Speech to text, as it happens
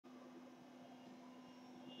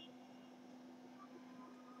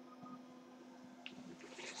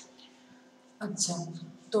আচ্ছা,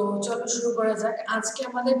 তো চলো শুরু করা যাক। আজকে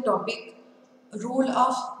আমাদের topic rule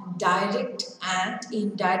of direct and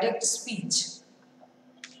indirect speech.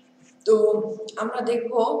 তো আমরা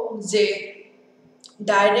দেখব যে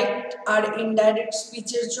ডাইরেক্ট আর ইনডাইরেক্ট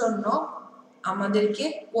স্পিচের জন্য আমাদেরকে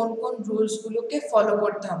কোন কোন রুলসগুলোকে ফলো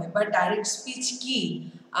করতে হবে, বা ডাইরেক্ট স্পিচ কি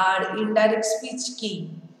আর ইনডাইরেক্ট স্পিচ কি।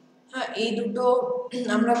 হ্যাঁ, এই দুটো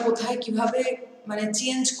আমরা কোথায় কিভাবে মানে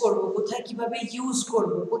চেঞ্জ করব, কোথায় কিভাবে ইউজ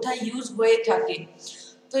করব, কোথায় ইউজ হয়ে থাকে,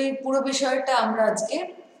 তো এই পুরো বিষয়টা আমরা আজকে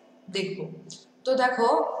দেখব। তো দেখো,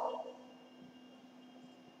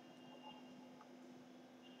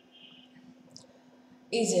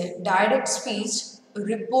 এই যে direct speech,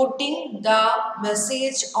 reporting the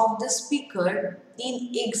message of the speaker in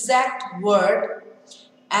exact word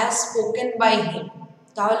as spoken by him.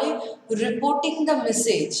 তাহলে রিপোর্টিং দ্য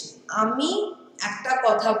মেসেজ, আমি একটা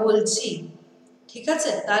কথা বলছি, ঠিক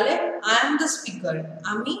আছে, তাহলে আই এম দ্য স্পিকার,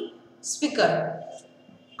 আমি স্পিকার,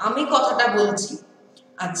 আমি কথাটা বলছি।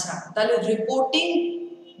 আচ্ছা, তাহলে reporting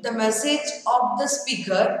the message of the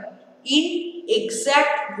speaker in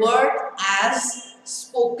exact word as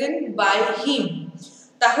spoken by him.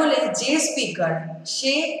 তাহলে যে স্পিকার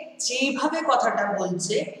সে যেইভাবে কথাটা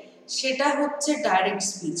বলছে সেটা হচ্ছে ডাইরেক্ট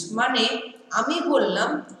স্পিচ। মানে আমি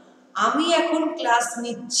বললাম আমি এখন ক্লাস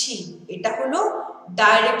নিচ্ছি, এটা হলো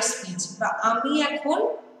ডাইরেক্ট স্পিচ। বা আমি এখন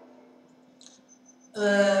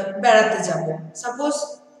বেড়াতে যাব, সাপোজ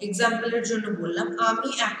এক্সাম্পলের জন্য বললাম আমি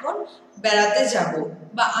এখন বেড়াতে যাব,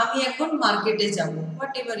 বা আমি এখন মার্কেটে যাব,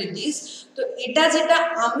 হোয়াট এভার ইট ইজ। তো এটা যেটা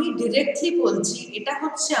আমি ডিরেক্টলি বলছি এটা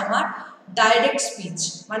হচ্ছে আমার ডাইরেক্ট স্পিচ।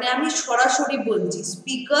 মানে আমি সরাসরি বলছি,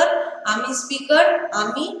 স্পিকার,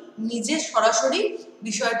 আমি নিজে সরাসরি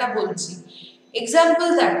বিষয়টা বলছি। এক্সাম্পল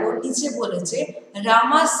দেখো, নিচে বলেছে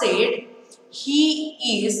রামা said he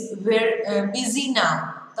is busy now.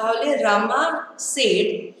 তাহলে রামা said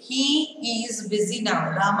he is busy now,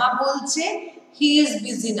 রামা বলছে হি ইজ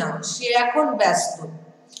বিজি নাও, সে এখন ব্যস্ত।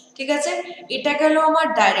 ঠিক আছে, এটা গেল আমার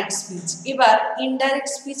ডাইরেক্ট স্পিচ। এবার ইনডাইরেক্ট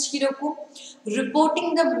স্পিচ কিরকম? Reporting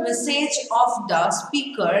the message of the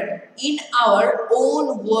speaker in our own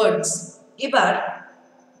words. এবার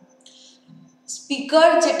স্পিকার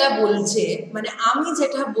যেটা বলছে, মানে আমি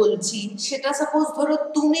যেটা বলছি সেটা সাপোজ ধরো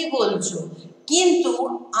তুমি বলছো, কিন্তু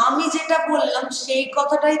আমি যেটা বললাম সেই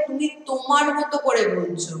কথাটাই তুমি তোমার মতো করে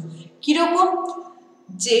বলছো। কিরকম?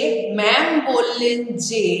 যে ম্যাম বললেন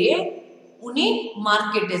যে উনি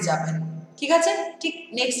মার্কেটে যাবেন, ঠিক আছে। ঠিক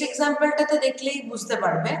নেক্সট এক্সাম্পলটাতে দেখলেই বুঝতে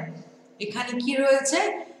পারবে এখানে কি রয়েছে।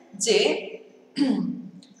 যে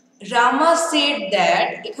রামা সেড দ্যাট,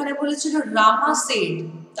 এখানে বলেছিল রামা সেড,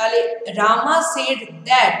 তাহলে রামা সেড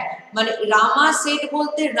দ্যাট মানে রামা সেড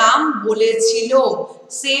বলতে রাম বলেছিল,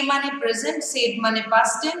 সে মানে প্রেজেন্ট, সেড মানে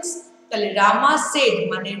পাস্ট টেন্স। তাহলে রামা সেড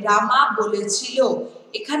মানে রামা বলেছিল,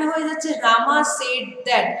 এখানে হয়ে যাচ্ছে রামা সেড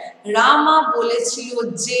দ্যাট, রামা বলেছিল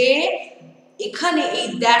যে। এখানে এই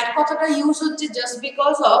দ্যাট কথাটা ইউজ হচ্ছে জাস্ট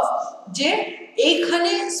বিকজ অফ যে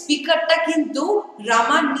এইখানে স্পিকারটা কিন্তু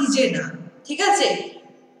রামা নিজে না, ঠিক আছে,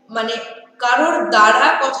 মানে কারোর দ্বারা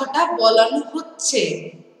কথাটা বলানো হচ্ছে।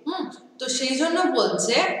 তো সেই জন্য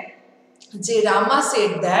বলছে যে রামা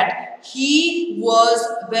said that he was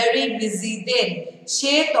very busy দেন,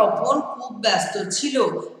 সে তখন খুব ব্যস্ত ছিল।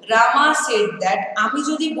 রামা সেড দ্যাট, আমি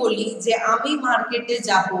যদি বলি যে আমি মার্কেটে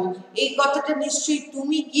যাব, এই কথাটা নিশ্চয়ই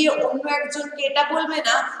তুমি গিয়ে অন্য একজনকে এটা বলবে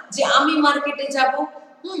না যে আমি মার্কেটে যাব।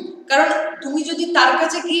 কারণ তুমি যদি তার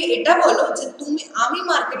কাছে গিয়ে এটা বলো যে আমি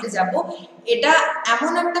মার্কেটে যাব, এটা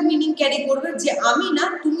এমন একটা মিনিং ক্যারি করবে যে আমি না,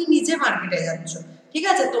 তুমি নিজে মার্কেটে যাচ্ছ। ঠিক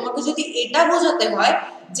আছে, তোমাকে যদি এটা বোঝাতে হয়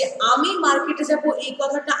যে আমি মার্কেটে যাব এই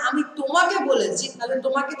কথাটা আমি তোমাকে বলেছি, তাহলে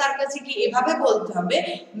তোমাকে তার কাছে গিয়ে এভাবে বলতে হবে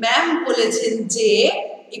ম্যাম বলেছেন যে।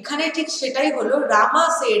 এখানে ঠিক সেটাই হলো রামা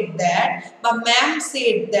সেড দ্যাট বা ম্যাম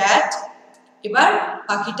সেড দ্যাট। এবার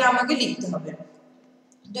বাকিটা আমাকে লিখতে হবে।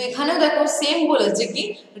 তো এখানেও দেখো সেম বলেছে কি,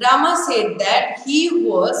 রামা said that he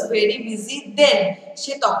was very busy দেন,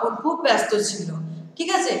 সে তখন খুব ব্যস্ত ছিল। ঠিক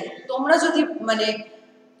আছে, তোমরা যদি মানে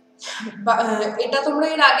এটা তোমরা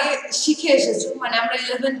এর আগে শিখে এসেছো, মানে আমরা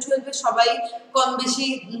 11-12 সবাই কম বেশি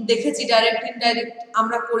দেখেছি ডাইরেক্ট ইনডাইরেক্ট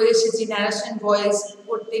আমরা করে এসেছি, ন্যারেশন ভয়েস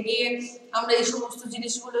করতে গিয়ে আমরা এই সমস্ত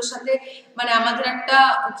জিনিসগুলোর সাথে মানে আমাদের একটা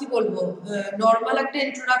কি বলবো নর্মাল একটা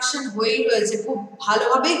ইন্ট্রোডাকশন হয়েই রয়েছে, খুব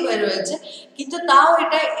ভালোভাবেই হয়ে রয়েছে, কিন্তু তাও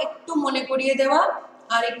এটা একটু মনে করিয়ে দেওয়া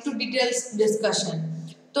আর একটু ডিটেলস ডিসকাশন।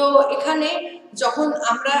 তো এখানে যখন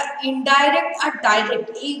আমরা ইনডাইরেক্ট আর ডাইরেক্ট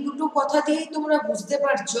এই দুটো কথা দিয়েই তোমরা বুঝতে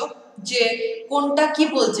পারছো যে কোনটা কি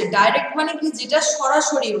বলছে। ডাইরেক্ট মানে কি, যেটা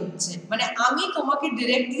সরাসরি হচ্ছে, মানে আমি তোমাকে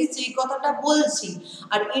ডিরেক্টলি যেই কথাটা বলছি।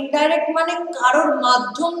 আর ইনডাইরেক্ট মানে কারোর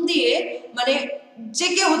মাধ্যম দিয়ে, মানে যে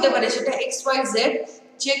কেউ হতে পারে, সেটা XYZ,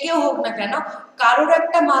 যে কেউ হোক না কেন কারোর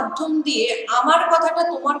একটা মাধ্যম দিয়ে আমার কথাটা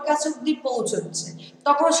তোমার কাছে অবধি পৌঁছচ্ছে,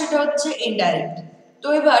 তখন সেটা হচ্ছে ইনডাইরেক্ট। তো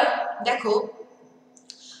এবার দেখো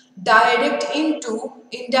direct into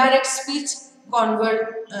indirect speech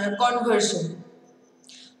conversion.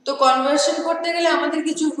 তো কনভার্সন করতে গেলে আমাদের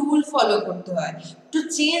কিছু রুল ফলো করতে হয়। To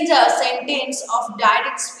change a sentence of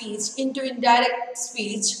direct speech into indirect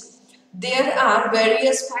speech there are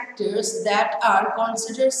various factors that are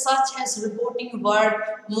considered such as reporting verb,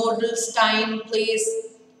 modals, time, place,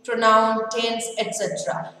 pronoun, tense, etc.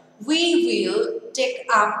 We will take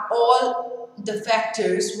up all the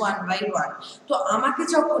factors one by one. তো আমাকে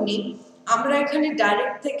যখনই আমরা এখানে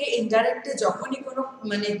direct থেকে ইনডাইরেক্টে যখনই কোনো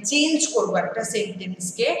মানে change করব একটা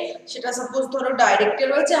সেন্টেন্সকে, সেটা সাপোজ ধরো ডাইরেক্টে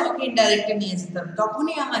রয়েছে আমাকে ইনডাইরেক্টে নিয়ে যেতে হবে,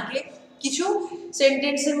 তখনই আমাকে কিছু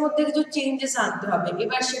সেন্টেন্সের মধ্যে কিছু চেঞ্জেস আনতে হবে।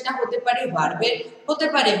 এবার সেটা হতে পারে ভার্বের, হতে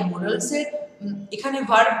পারে মোরালসের। এখানে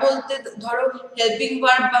ভার্ব বলতে ধরো হেল্পিং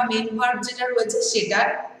ভার্ব বা মেইন ভার্ব যেটা রয়েছে সেটা।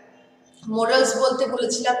 মোরালস বলতে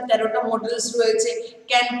বলেছিলাম 13টা মোরালস রয়েছে,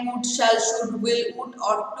 can, could, shall, should, will, would,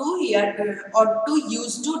 ought to, here, ought to,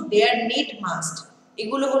 use to, dare, need, must.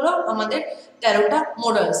 এগুলো হলো আমাদের 13টা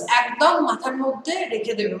মোরালস। একদম মাথার মধ্যে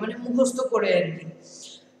রেখে দেবে, মানে মুখস্থ করে আর কি,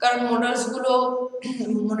 কারণ মোডালস গুলো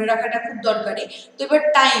মনে রাখাটা খুব দরকারি। তো এবার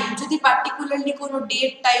টাইম যদি পার্টিকুলারলি কোনো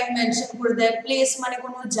ডেট টাইম মেনশন করে দেয়, প্লেস মানে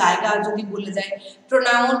কোনো জায়গা যদি বলে দেয়,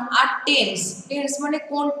 প্রোনাউন, আর টেন্স, টেন্স মানে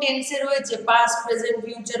কোন টেন্সে রয়েছে, past, present,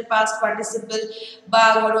 future, past participle, বা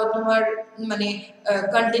ধরো তোমার মানে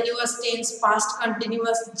কন্টিনিউয়াস টেন্স, পাস্ট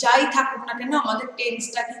কন্টিনিউয়াস, যাই থাকুক না কেন আমাদের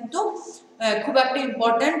টেন্সটা কিন্তু খুব একটা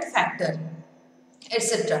ইম্পর্ট্যান্ট ফ্যাক্টর,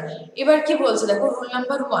 এটসেট্রা। এবার কি বলছে দেখো, rule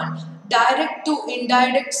number 1, direct two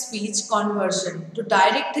indirect speech conversion. তো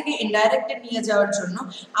ডাইরেক্ট থেকে ইনডাইরেক্টে নিয়ে যাওয়ার জন্য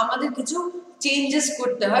আমাদের কিছু চেঞ্জেস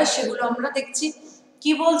করতে হয়, সেগুলো আমরা দেখছি।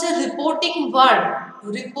 কি বলছে, reporting verb,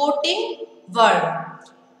 reporting verb,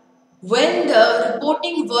 when the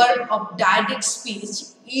reporting verb of direct speech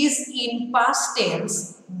is in past tense,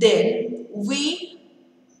 then we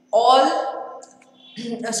all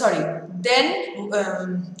sorry then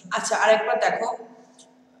আচ্ছা আরেকবার দেখো,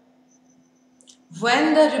 when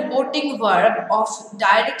the reporting verb of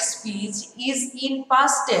direct speech is in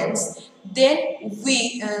past tense,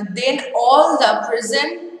 then all the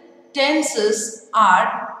present tenses are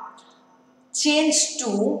changed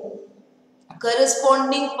to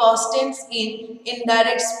corresponding past tense in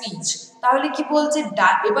indirect speech. তাহলে কি বলছে,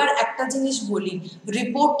 এবার একটা জিনিস বলি,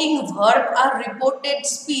 রিপোর্টিং ভার্ব আর রিপোর্টেড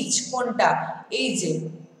স্পিচ কোনটা, এই যে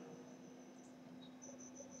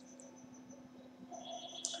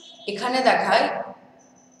এখানে দেখায়,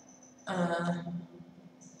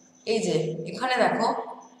 এই যে এখানে দেখো,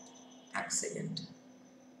 এক সেকেন্ড,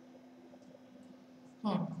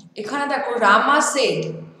 এখানে দেখো রামা সেড,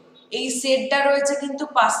 এই সেডটা রয়েছে কিন্তু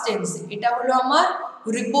পাস্ট টেন্সে, এটা হলো আমার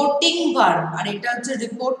রিপোর্টিং ভার্ব, আর এটা হচ্ছে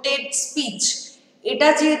রিপোর্টেড স্পিচ। এটা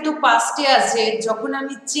যেহেতু পাস্টে আছে, যখন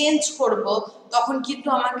আমি চেঞ্জ করব তখন কিন্তু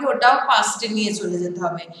আমাকে ওটাও পাস্টে নিয়ে চলে যেতে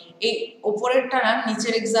হবে। এই ওপরেরটা না,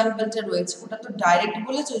 নিচের এক্সাম্পলটা রয়েছে ওটা তো ডাইরেক্ট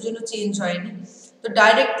বলেছে, ওই জন্য চেঞ্জ হয়নি। তো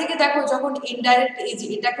ডাইরেক্ট থেকে দেখো যখন ইনডাইরেক্ট, এই যে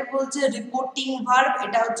এটাকে বলছে রিপোর্টিং ভার্ব,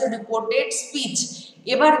 এটা হচ্ছে রিপোর্টেড স্পিচ।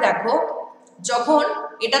 এবার দেখো যখন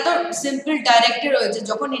এটা তো সিম্পল ডাইরেক্টে রয়েছে,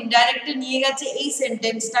 যখন ইনডাইরেক্টে নিয়ে গেছে, এই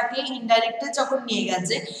সেন্টেন্সটাকে ইনডাইরেক্টে যখন নিয়ে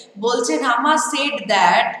গেছে, বলছে রামা সেড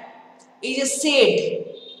দ্যাট, এই যে সেড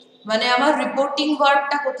মানে আমার রিপোর্টিং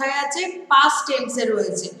ভার্বটা কোথায় আছে, পাস্ট টেন্সে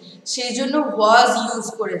রয়েছে, সেই জন্য ওয়াজ ইউজ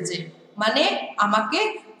করেছে, মানে আমাকে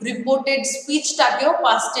রিপোর্টেড স্পিচটাকেও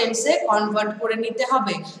পাস্ট টেন্সে কনভার্ট করে নিতে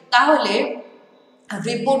হবে। তাহলে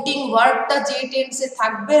রিপোর্টিং ভার্বটা যে টেন্সে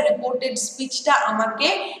থাকবে, রিপোর্টেড স্পিচটা আমাকে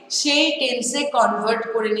সেই টেন্সে কনভার্ট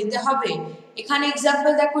করে নিতে হবে। এখানে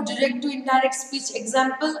এক্সাম্পল দেখো, direct to indirect speech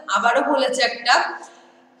example আবারও বলেছে একটা,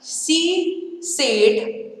 she said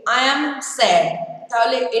I am sad,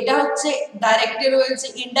 তাহলে এটা হচ্ছে ডাইরেক্টে রয়েছে।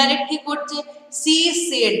 ইনডাইরেক্ট কি করছে, she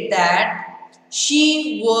said that she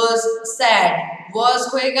was sad, ওয়াজ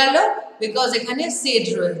হয়ে গেল বিকজ এখানে সেড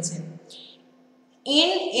রয়েছে। In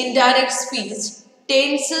indirect speech,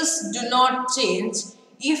 tenses do not change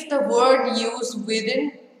if the word used within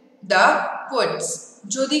the quotes.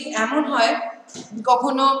 যদি এমন হয়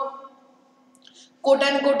কখনো কোট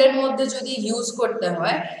অ্যান্ড কোটের মধ্যে যদি ইউজ করতে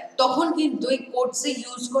হয়, তখন কিন্তু এই কোটসে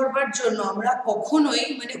ইউজ করবার জন্য আমরা কখনোই,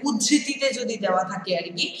 মানে উদ্ধৃতিতে যদি দেওয়া থাকে আর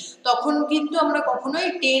কি, তখন কিন্তু আমরা কখনোই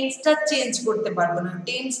টেন্সটা চেঞ্জ করতে পারবো না,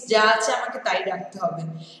 টেন্স যা আছে আমাকে তাই রাখতে হবে।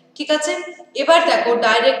 ঠিক আছে, এবার দেখো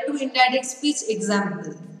direct two indirect speech example.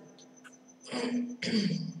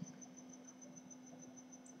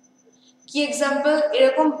 কি এক্সাম্পল,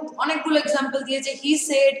 এরকম অনেকগুলো এক্সাম্পল দিয়েছে। He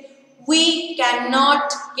said we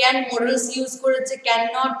cannot can modals use করেছে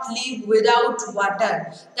cannot live without water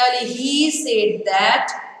তাহলে he said that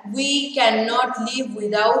we cannot live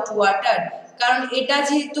without water কারণ এটা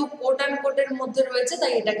যেহেতু কোট অ্যান্ড কোটের মধ্যে রয়েছে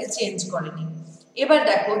তাই এটাকে চেঞ্জ করেনি এবার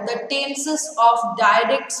দেখো the tenses of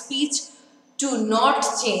direct speech do not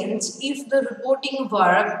change if the reporting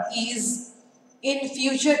verb is in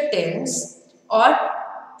future tense or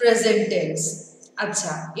present tense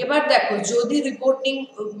আচ্ছা এবার দেখো যদি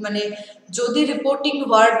রিপোর্টিং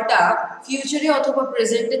ওয়ার্ডটা ফিউচারে অথবা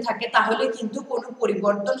প্রেজেন্টে থাকে তাহলে কিন্তু কোনো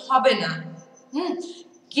পরিবর্তন হবে না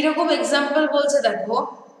কি রকম एग्जांपल বলছে দেখো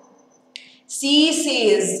she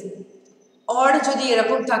says or যদি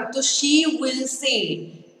এরকম থাকতো she will say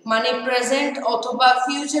মানে প্রেজেন্ট অথবা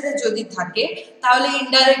ফিউচারে যদি থাকে তাহলে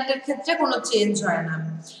ইনডাইরেক্টের ক্ষেত্রে কোনো চেঞ্জ হয় না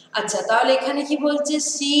আচ্ছা তাহলে এখানে কি বলছে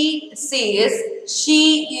she says she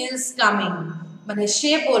is coming মানে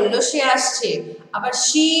সে বলল সে আসছে আবার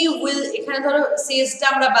she will এখানে ধরো saysটা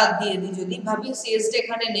আমরা বাদ দিয়ে দিই যদি ভাবি saysটা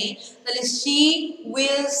এখানে নেই তাহলে she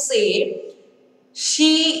will say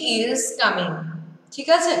she is coming ঠিক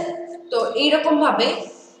আছে তো এই রকম ভাবে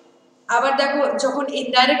আবার দেখো যখন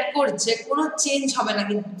ইনডাইরেক্ট করছে কোনো চেঞ্জ হবে না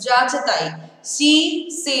কিন্তু যা আছে তাই she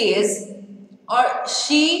says or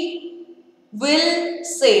she will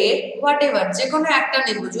say whatever যে কোনো একটা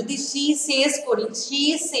নেব যদি she says করি she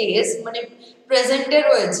says মানে প্রেজেন্টে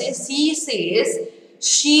রয়েছে she says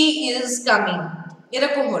she is coming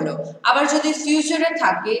এরকম হলো আবার যদি ফিউচারে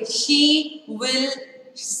থাকে she will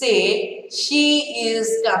say she is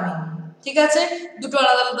coming ঠিক আছে দুটো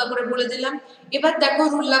আলাদা আলাদা করে বলে দিলাম এবার দেখো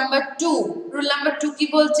রুল নাম্বার 2 কি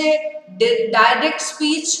বলছে direct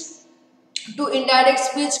speech to indirect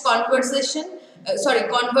speech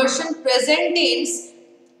conversion present tense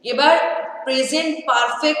এবার present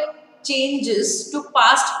perfect changes to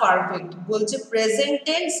past perfect বলছে প্রেজেন্ট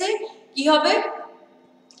টেন্সে কি হবে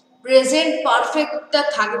প্রেজেন্ট পারফেক্টটা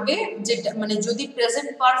থাকবে যেটা মানে যদি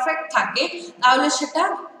প্রেজেন্ট পারফেক্ট থাকে তাহলে সেটা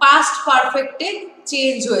পাস্ট পারফেক্টে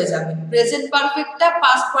চেঞ্জ হয়ে যাবে প্রেজেন্ট পারফেক্টটা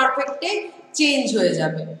পাস্ট পারফেক্টে চেঞ্জ হয়ে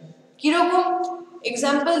যাবে কি রকম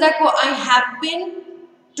एग्जांपल দেখো I have been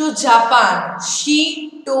to Japan she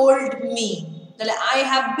told me তাহলে I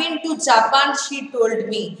have been to Japan she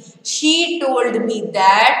told me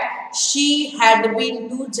that she had been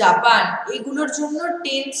to Japan এগুলোর জন্য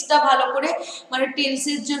টেন্সটা ভালো করে মানে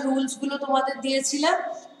টেন্সের যে রুলস গুলো তোমাদের দিয়েছিলাম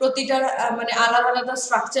প্রতিটা মানে আলাদা আলাদা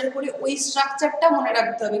স্ট্রাকচার করে ওই স্ট্রাকচারটা মনে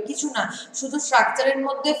রাখতে হবে কিছু না শুধু স্ট্রাকচারের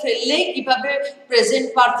মধ্যে ফেললেই কিভাবে প্রেজেন্ট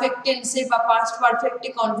পারফেক্ট টেন্সে বা পাস্ট পারফেক্টে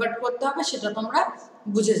কনভার্ট করতে হবে সেটা তোমরা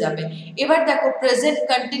বুঝে যাবে এবার দেখো প্রেজেন্ট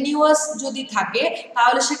কন্টিনিউয়াস যদি থাকে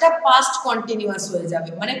তাহলে সেটা পাস্ট কন্টিনিউয়াস হয়ে যাবে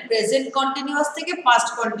মানে প্রেজেন্ট কন্টিনিউয়াস থেকে পাস্ট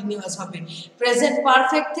কন্টিনিউয়াস হবে প্রেজেন্ট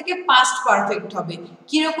পারফেক্ট থেকে পাস্ট পারফেক্ট হবে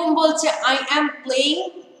কি রকম বলছে I am playing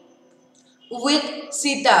with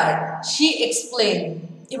sitar she explained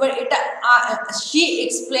এবার এটা she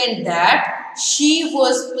explained that she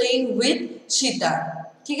was playing with sitar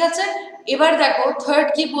ঠিক আছে এবার দেখো থার্ড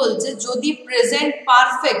কি বলছে যদি প্রেজেন্ট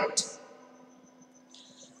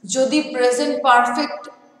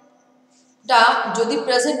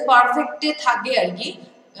পারফেক্টে থাকে আর কি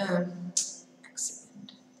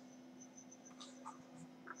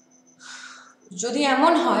যদি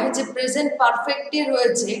এমন হয় যে প্রেজেন্ট পারফেক্টে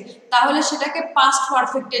রয়েছে তাহলে সেটাকে পাস্ট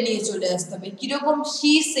পারফেক্টে নিয়ে চলে আসতে হবে কি রকম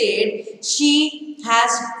she said she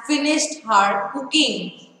has finished her cooking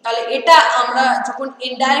তাহলে এটা আমরা যখন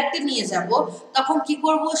ইনডাইরেক্টে নিয়ে যাব তখন কি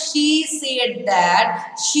করব she said that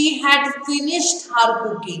she had finished her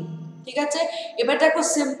cooking ঠিক আছে এবার দেখো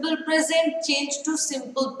simple present change to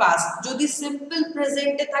simple past যদি সিম্পল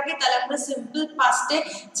প্রেজেন্টে থাকে তাহলে আমরা সিম্পল পাস্টে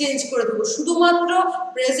চেঞ্জ করে দেব শুধুমাত্র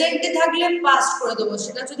প্রেজেন্টে থাকলে পাস্ট করে দেব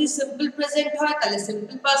সেটা যদি সিম্পল প্রেজেন্ট হয় তাহলে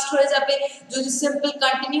সিম্পল পাস্ট হয়ে যাবে যদি সিম্পল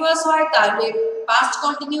কন্টিনিউয়াস হয় তাহলে পাস্ট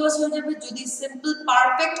কন্টিনিউয়াস হয়ে যাবে যদি সিম্পল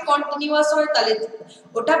পারফেক্ট কন্টিনিউয়াস হয় তাহলে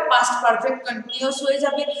ওটা পাস্ট পারফেক্ট কন্টিনিউয়াস হয়ে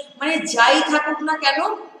যাবে মানে যাই থাকুক না কেন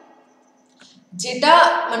যেটা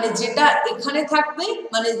এখানে থাকবে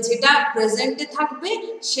মানে যেটা প্রেজেন্টে থাকবে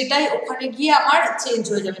সেটাই ওখানে গিয়ে আমার চেঞ্জ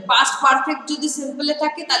হয়ে যাবে পাস্ট পারফেক্ট যদি সিম্পলে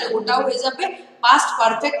থাকে তাহলে ওটাও হয়ে যাবে পাস্ট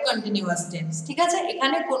পারফেক্ট কন্টিনিউয়াস টেন্স ঠিক আছে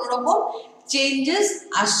এখানে কোনো রকম চেঞ্জেস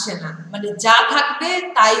আসছে না মানে যা থাকবে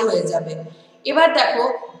তাই হয়ে যাবে এবার দেখো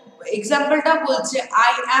এক্সাম্পলটা বলছে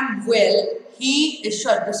I am well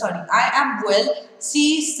I am well she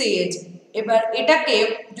said এবার এটাকে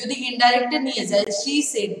যদি ইনডাইরেক্টে নিয়ে যায় she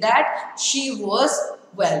said that she was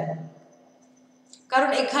well কারণ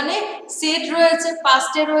এখানে said রয়েছে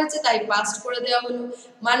পাস্টে রয়েছে তাই পাস্ট করে দেওয়া হলো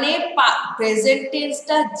মানে প্রেজেন্ট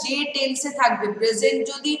টেন্সটা যে টেন্সে থাকবে প্রেজেন্ট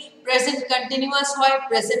যদি প্রেজেন্ট কন্টিনিউয়াস হয়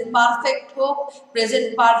প্রেজেন্ট পারফেক্ট হোক প্রেজেন্ট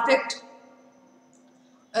পারফেক্ট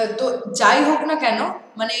তো যাই হোক না কেন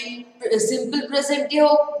মানে সিম্পল প্রেজেন্টে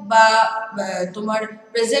হোক বা তোমার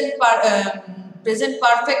প্রেজেন্ট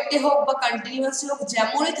পারফেক্টে হোক বা কন্টিনিউয়াসলি হোক,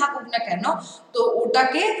 যেমনই থাকুক না কেন, তো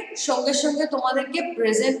ওটাকে সঙ্গে সঙ্গে তোমাদেরকে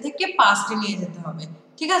প্রেজেন্ট থেকে পাস্টে নিয়ে যেতে হবে।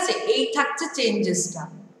 ঠিক আছে, এই থাকছে চেঞ্জেসটা।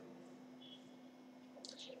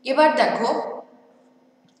 এবার দেখো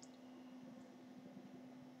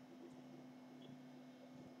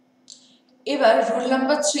এবার rule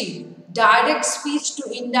number 3, direct speech to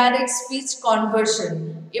indirect speech conversion.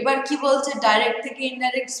 এবার কি বলছে, ডাইরেক্ট থেকে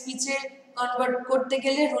ইনডাইরেক্ট স্পিচে কনভার্ট করতে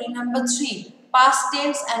গেলে rule number 3, past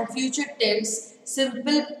tense and future tense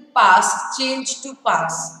simple past change to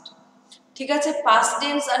past. ঠিক আছে, পাস্ট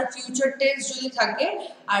টেন্স আর ফিউচার টেন্স যদি থাকে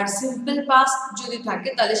আর সিম্পল পাস্ট যদি থাকে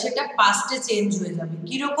তাহলে সেটা পাস্টে চেঞ্জ হয়ে যাবে।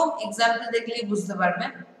 কি রকম, এক্সাম্পল দেখলেই বুঝতে পারবে।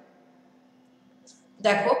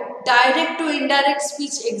 দেখো, direct two indirect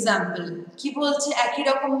speech example কি বলছে, একই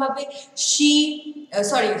রকম ভাবে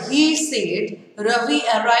he said Rabi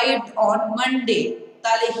arrived on Monday.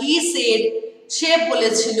 তাহলে হি সেড, সে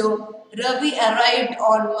বলেছিল, রবি অ্যারাইভড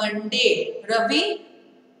অন মানডে, রবি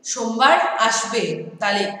সোমবার আসবে।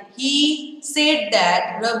 তাহলে he said that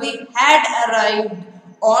Rabi had arrived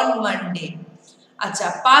on Monday. আচ্ছা,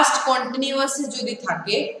 পাস্ট কন্টিনিউয়াসে যদি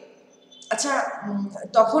থাকে, আচ্ছা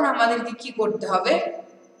তখন আমাদেরকে কি করতে হবে,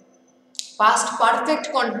 পাস্ট পারফেক্ট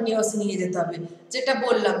কন্টিনিউয়াসে নিয়ে যেতে হবে। যেটা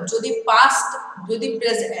বললাম, যদি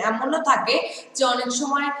প্রেজেন্ট এমনও থাকে যে অনেক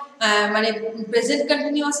সময় মানে প্রেজেন্ট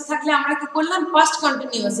কন্টিনিউয়াসে থাকলে আমরা কি করলাম, পাস্ট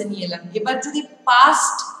কন্টিনিউয়াসে নিয়ে এলাম। এবার যদি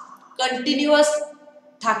পাস্ট কন্টিনিউয়াস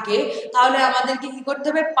থাকে তাহলে আমাদেরকে কি করতে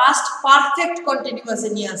হবে, পাস্ট পারফেক্ট কন্টিনিউয়াসে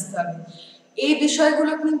নিয়ে আসতে হবে। এই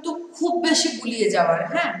বিষয়গুলো কিন্তু খুব বেশি গুলিয়ে যাওয়ার,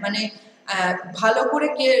 হ্যাঁ, মানে ভালো করে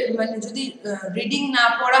মানে যদি রিডিং না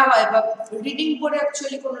পড়া হয় বা রিডিং পড়ে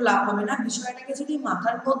অ্যাকচুয়ালি কোনো লাভ হবে না, বিষয়টাকে যদি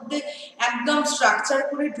মাথার মধ্যে একদম স্ট্রাকচার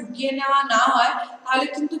করে ঢুকিয়ে নেওয়া না হয় তাহলে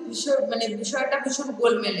কিন্তু বিষয়টা ভীষণ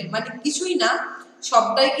গোলমেলে, মানে কিছুই না,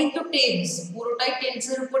 সবটাই কিন্তু টেন্স, পুরোটাই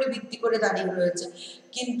টেন্সের উপরে ভিত্তি করে দাঁড়িয়ে রয়েছে।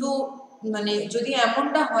 কিন্তু মানে যদি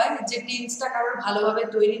এমনটা হয় যে টেন্সটা কারোর ভালোভাবে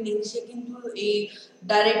তৈরি নেই, সে কিন্তু এই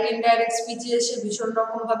ডাইরেক্ট ইনডাইরেক্ট স্পিচে এসে ভীষণ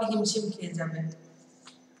রকম ভাবে হিমশিম খেয়ে যাবে।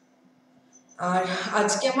 আর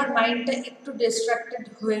আজকে আমার মাইন্ডটা একটু ডিস্ট্রাক্টেড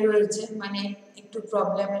হয়ে রয়েছে, মানে একটু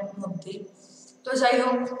প্রবলেমের মধ্যে। তো যাই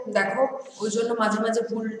হোক, দেখো ওই জন্য মাঝে মাঝে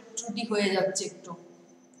ভুল ত্রুটি হয়ে যাচ্ছে একটু।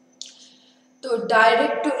 তো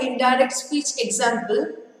direct two indirect speech example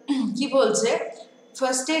কি বলছে,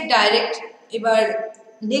 ফার্স্টে ডাইরেক্ট, এবার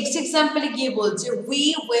নেক্সট এক্সাম্পলে গিয়ে বলছে we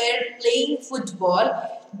were playing football,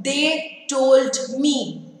 they told me.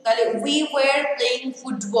 তাহলে we were playing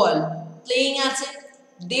football, playing আছে,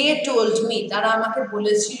 দে টোল্ড মি, তারা আমাকে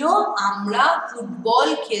বলেছিল আমরা ফুটবল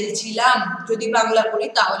খেলছিলাম। যদি বাংলা করি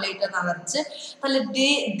তাহলে এটা দাঁড়াচ্ছে, তাহলে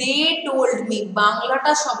দে টোল্ড মি,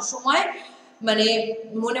 বাংলাটা সবসময় মানে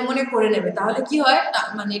মনে মনে করে নেবে, তাহলে কি হয়,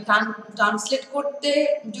 মানে ট্রান্সলেট করতে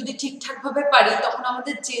যদি ঠিকঠাক ভাবে পারি তখন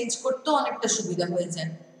আমাদের চেঞ্জ করতেও অনেকটা সুবিধা হয়ে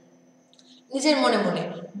যায় নিজের মনে মনে।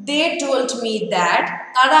 দে টোল্ড মি দ্যাট,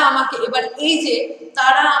 তারা আমাকে, এবার এই যে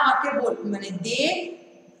তারা আমাকে মানে দে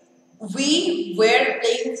উই ওয়ার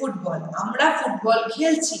প্লেইং ফুটবল, আমরা ফুটবল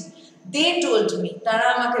খেলছি, দে টোল্ড মি, তারা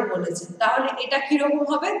আমাকে বলেছে। তাহলে এটা কিরকম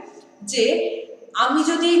হবে, যে আমি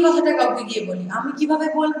যদি এই কথাটা কাউকে গিয়ে বলি, আমি কিভাবে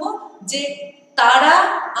বলবো যে তারা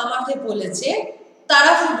আমাকে বলেছে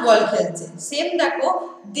তারা ফুটবল খেলছে। সেম দেখো,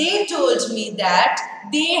 দে told me that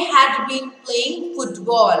they had been playing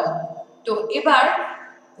football. তো এবার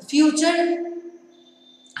ফিউচার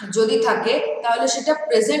যদি থাকে তাহলে সেটা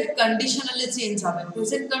প্রেজেন্ট কন্ডিশনালে চেঞ্জ হবে।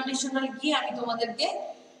 প্রেজেন্ট কন্ডিশনাল কি আমি তোমাদেরকে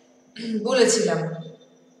বলেছিলাম।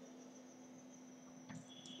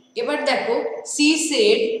 এবার দেখো, she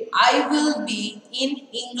said I will be in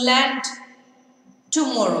England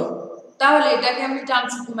tomorrow. তাহলে এটাকে আমি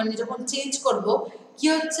মানে যখন চেঞ্জ করব, কি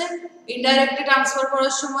হচ্ছে, ইনডাইরেক্টলি ট্রান্সফার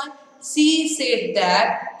করার সময় she said that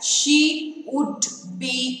she would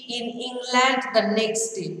be in England the next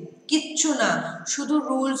day. কিচ্ছু না, শুধু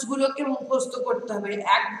রুলস গুলোকে মুখস্থ করতে হবে,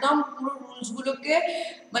 একদম পুরো রুলস গুলোকে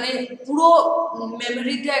মানে পুরো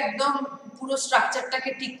মেমোরিতে একদম পুরো স্ট্রাকচারটাকে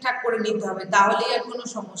ঠিকঠাক করে নিতে হবে, তাহলেই আর কোনো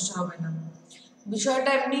সমস্যা হবে না। বিষয়টা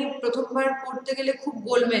এমনি প্রথমবার পড়তে গেলে খুব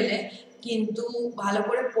গোলমেলে, কিন্তু ভালো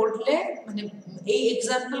করে পড়লে মানে এই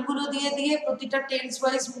এক্সাম্পলগুলো দিয়ে দিয়ে প্রতিটা টেন্স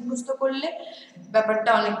ওয়াইজ মুখস্থ করলে ব্যাপারটা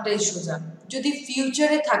অনেকটাই সোজা। যদি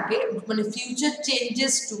ফিউচারে থাকে, মানে ফিউচার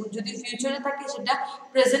চেঞ্জেস টু, যদি ফিউচারে থাকে সেটা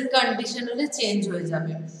প্রেজেন্ট কন্ডিশনালে চেঞ্জ হয়ে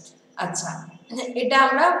যাবে। আচ্ছা, এটা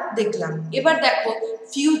আমরা দেখলাম। এবার দেখো,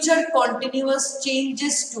 future continuous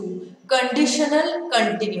changes to conditional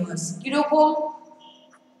continuous কিরকম।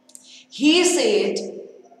 He said,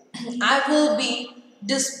 I will be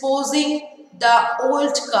disposing the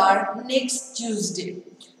old car next Tuesday.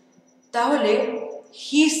 তাহলে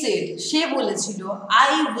he said সে বলেছিল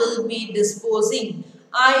I will be disposing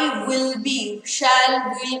I will be shall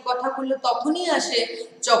will কথাগুলো তখনই আসে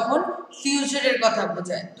যখন ফিউচারের কথা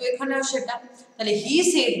বোঝায় তো এখানেও সেটা তাহলে he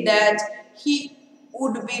said that he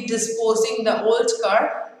would be disposing the old car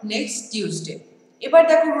next Tuesday এবার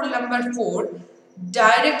দেখো rule number 4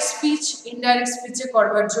 direct speech indirect স্পিচে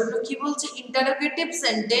করবার জন্য কি বলছে interrogative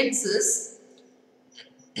sentences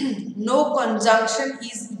no conjunction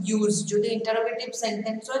is used যদি ইন্টারোগেটিভ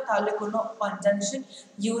সেন্টেন্স হয় তাহলে কোনো কনজাংশন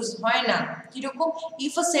ইউজ হয় না কি রকম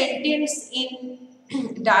if a sentence in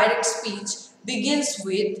direct speech begins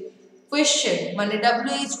with question মানে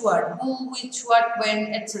wh word who which what when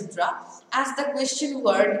etc as the question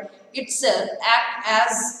word itself act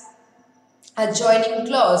as a joining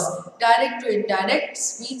clause direct to indirect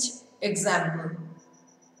speech example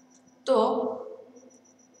তো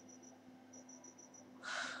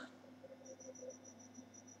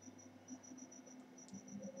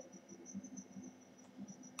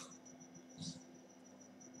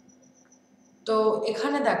তো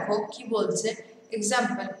এখানে দেখো কি বলছে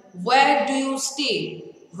example where do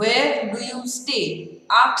you stay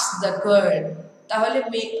asks the girl তাহলে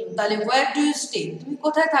where do you stay তুমি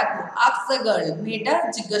কোথায় থাকো asks the girl মেয়েটা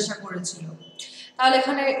জিজ্ঞাসা করেছিল তাহলে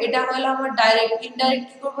এখানে এটা হলো আমার ডাইরেক্ট ইনডাইরেক্ট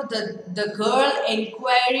কি করব the girl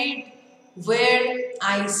inquired where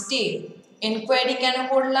I stay inquiry কেন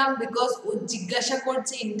করলাম বিকজ ও জিজ্ঞাসা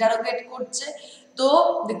করছে ইন্টারোগেট করছে তো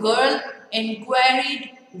the girl inquired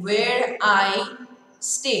where I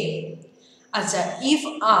stay acha if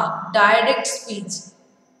a direct speech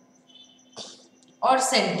or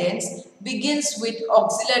sentence begins with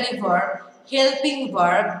auxiliary verb helping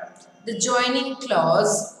verb the joining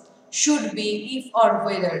clause should be if or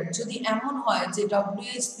whether যদি এমন হয় যে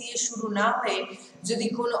wh দিয়ে শুরু না হয়ে যদি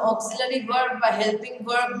কোনো auxiliary verb বা helping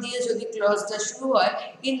verb দিয়ে যদি ক্লজটা শুরু হয়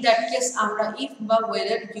in that case আমরা if বা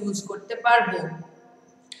whether ইউজ করতে পারবো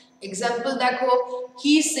example দেখো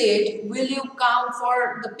he said will you come for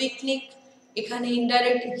the picnic এখানে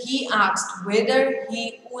indirect he asked whether he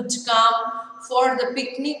would come for the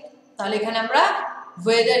picnic তাহলে এখানে আমরা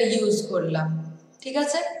whether ইউজ করলাম ঠিক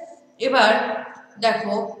আছে এবার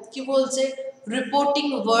দেখো কি বলছে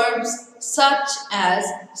reporting verbs such as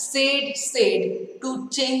said to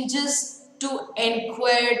changes to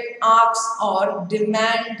inquired asked or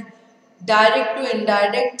demand direct to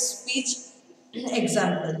indirect speech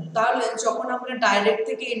example তাহলে যখন আমরা ডাইরেক্ট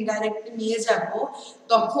থেকে ইনডাইরেক্ট নিয়ে যাব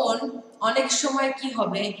তখন অনেক সময় কি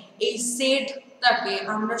হবে এই সেডটাকে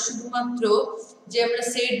আমরা শুধুমাত্র যে আমরা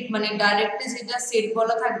সেড মানে ডাইরেক্টে যেটা সেড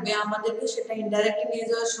বলা থাকবে আমাদেরকে সেটা ইনডাইরেক্টে নিয়ে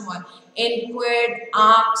যাওয়ার সময় এনকোয়ার্ড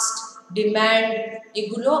আস্কড ডিমান্ড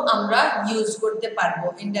এগুলো আমরা ইউজ করতে পারবো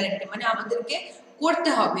ইনডাইরেক্টে মানে আমাদেরকে করতে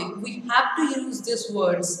হবে we have to use this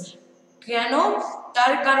words কেন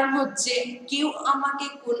তার কারণ হচ্ছে কেউ আমাকে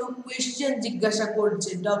কোনো কোশ্চেন জিজ্ঞাসা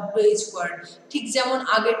করছে wh ওয়ার্ড ঠিক যেমন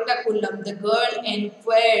আগেরটা করলাম দ্য গার্ল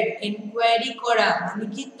এনকোয়ারি করা মানে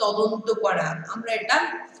কি তদন্ত করা আমরা এটা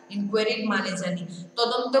ইনকোয়ারির মানে জানি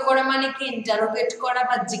তদন্ত করা মানে কি ইন্টারোগেট করা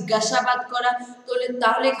বা জিজ্ঞাসাবাদ করা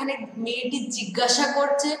তাহলে এখানে মেয়েটি জিজ্ঞাসা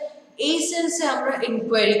করছে এই সেন্সে আমরা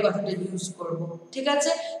ইনকোয়ারি কথাটা ইউজ করব ঠিক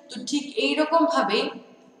আছে তো ঠিক এই রকম ভাবে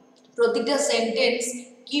প্রতিটা সেন্টেন্স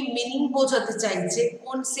কি মিনিং বোঝাতে চাইছে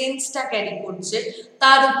কোন সেন্সটা ক্যারি করছে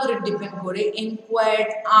তার উপরে ডিপেন্ড করে ইনকোয়ার্ড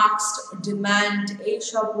আস্কড ডিমান্ড এই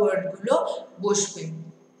সব ওয়ার্ডগুলো বসবে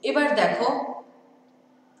এবার দেখো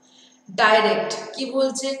ডাইরেক্ট কি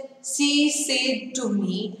বলছে she said to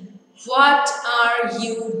me what are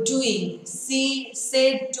you doing she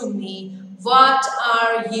said to me what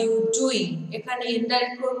are you doing এখানে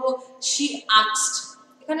ইনডাইরেক্ট করব she asked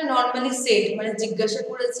এখানে নরমালি said মানে জিজ্ঞাসা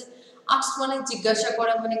করেছে asked মানে জিজ্ঞাসা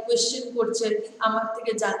করা মানে কোশ্চেন করছে আমার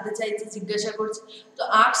থেকে জানতে চাইছে জিজ্ঞাসা করছে তো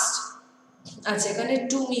asked আচ্ছা এখানে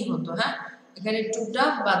to me হতো হ্যাঁ এখানে to টা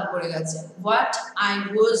বাদ পড়ে গেছে what I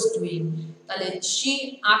was doing তাহলে she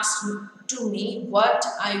asked to me what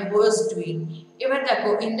I was doing এবার দেখো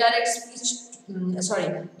indirect speech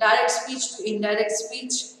direct speech to indirect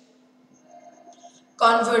speech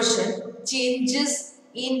conversion changes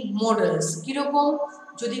in modals কিরকম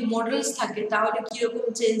যদি মডেলস থাকে তাহলে কি রকম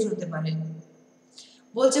চেঞ্জ হতে পারে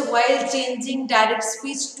বলছে while changing direct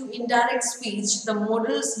speech to indirect speech the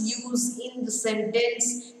modals used in the sentence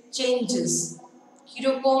changes কি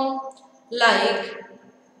রকম like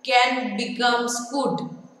can becomes could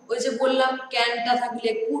ওই যে বললাম ক্যানটা থাকলে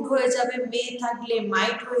কুড হয়ে যাবে মে থাকলে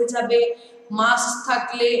মাইট হয়ে যাবে মাস্ট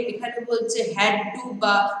থাকলে এখানে বলছে হ্যাড টু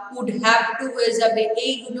বা কুড হ্যাভ টু হয়ে যাবে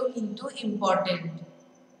এইগুলো কিন্তু ইম্পর্টেন্ট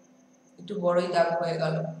একটু বড়ই দাগ হয়ে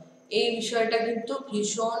গেল এই বিষয়টা কিন্তু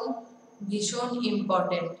ভীষণ ভীষণ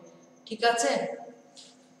ইম্পর্টেন্ট ঠিক আছে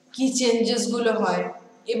কি চেঞ্জেস গুলো হয়।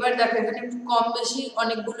 এবার দেখো এখানে কম বেশি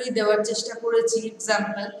অনেকগুলোই দেওয়ার চেষ্টা করেছি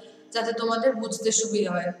এক্সাম্পল, যাতে তোমাদের বুঝতে সুবিধা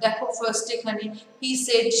হয়। দেখো ফার্স্ট এখানে he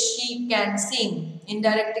said she can sing,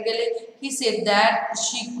 ইনডাইরেক্টে গেলে he said that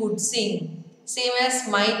she could Singh, same as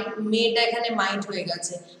মাইট, মেয়েটা এখানে মাইট হয়ে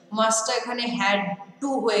গেছে, মাস্টটা এখানে হ্যাড টু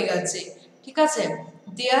হয়ে গেছে, ঠিক আছে।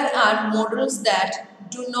 দেয়ার আর models that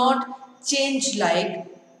do not change like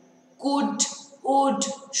could, would,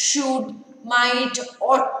 should, mite,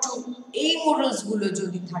 ought to, এই মডেলসগুলো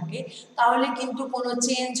যদি থাকে তাহলে কিন্তু কোনো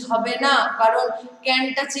চেঞ্জ হবে না, কারণ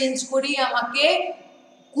ক্যানটা চেঞ্জ করেই আমাকে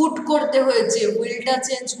কুড করতে হয়েছে, উইলটা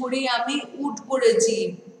চেঞ্জ করেই আমি উড করেছি,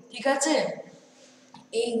 ঠিক আছে।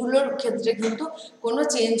 এইগুলোর ক্ষেত্রে কিন্তু কোনো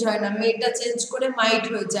চেঞ্জ হয় না, মেয়েটা চেঞ্জ করে মাইট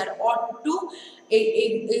হয়েছে। আর অট টু,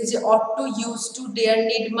 এই যে ought to, use to, dare,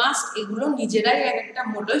 need, must, এগুলো নিজেরাই এক একটা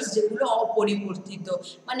মডেলস যেগুলো অপরিবর্তিত,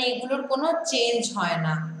 মানে এগুলোর কোনো চেঞ্জ হয়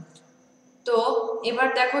না। তো এবার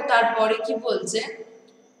দেখো তারপরে কি বলছে,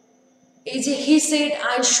 এই যে he said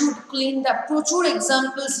I should clean the, প্রচুর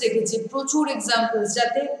এক্সাম্পলস রেখেছি, প্রচুর এক্সাম্পলস,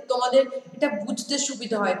 যাতে তোমাদের এটা বুঝতে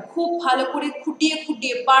সুবিধা হয়, খুব ভালো করে খুঁটিয়ে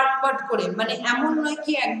খুঁটিয়ে পার্ট পার্ট করে, মানে এমন নয়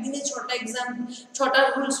কি একদিনে 6টা এক্সাম 6টা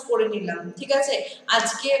রুলস পড়ে নিলাম, ঠিক আছে।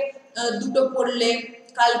 আজকে দুটো পড়লে,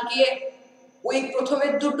 কালকে ওই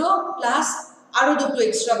প্রথমের দুটো প্লাস আরো দুটো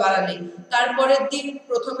এক্সট্রা বাড়ালে, তারপরের দিন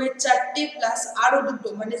প্রথমের 4টে প্লাস আরো দুটো,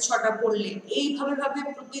 মানে 6টা পড়লে, এইভাবে ভাবে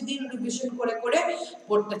প্রতিদিন রিভিশন করে করে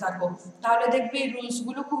পড়তে থাকো, তাহলে দেখবে এই রুলস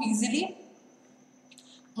গুলো খুব ইজিলি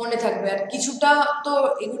মনে থাকবে। আর কিছুটা তো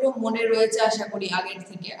এগুলো মনে রয়েছে আশা করি আগের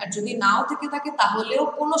থেকে, আর যদি নাও থেকে থাকে তাহলেও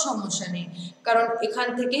কোনো সমস্যা নেই, কারণ এখান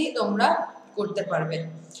থেকেই তোমরা করতে পারবে।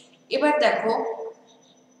 এবার দেখো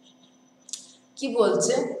কি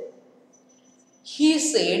বলছে, he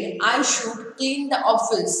said I should clean the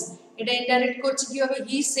office, এটা ইনডাইরেক্ট করছে কি হবে,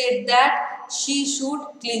 he said that she should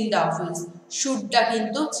clean the office, শুডটা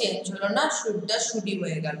কিন্তু চেঞ্জ হলো না, শুডটা শুডই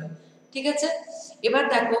হয়ে গেল, ঠিক আছে। এবার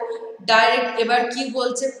দেখো ডাইরেক্ট, এবার কি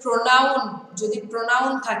বলছে, প্রোনাউন, যদি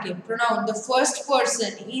প্রোনাউন থাকে, pronoun the first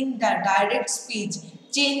person in the direct speech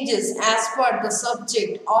changes as per the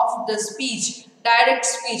subject of the speech, direct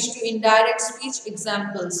speech to indirect speech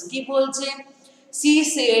examples, কি বলছে, she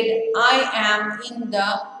said I am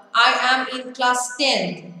in class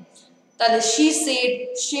 10th, তাহলে she said,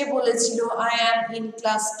 সে বলেছিল I am in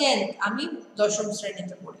class 10th, আমি 10ম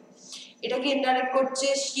শ্রেণীতে পড়ি, এটাকে indirect করছে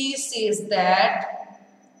she says that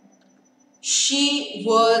she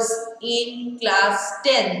was in class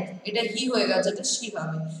 10th, এটা হি হয়ে গেছে, এটা she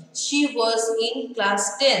হবে, she was in class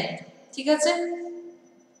 10th, ঠিক আছে।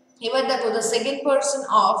 এবার দেখো the second person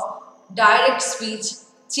of direct speech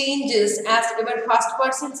changes as, এবার ফার্স্ট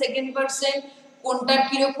পারসন সেকেন্ড পারসন কোনটা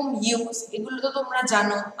কিরকম ইউজ, এগুলো তো তোমরা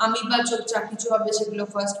জানো, আমি বাচক যা কিছু হবে সেগুলো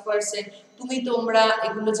ফার্স্ট পারসন, তুমি তোমরা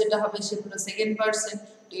এগুলো যেটা হবে সেগুলো সেকেন্ড পারসন,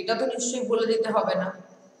 তো এটা তো নিশ্চয়ই বলে দিতে হবে না।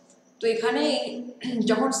 তো এখানে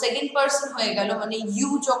যখন সেকেন্ড পারসন হয়ে গেল, মানে ইউ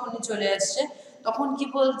যখনই চলে আসছে, তখন কি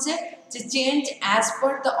বলছে যে change as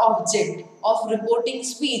per the object of reporting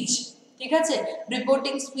speech, ঠিক আছে।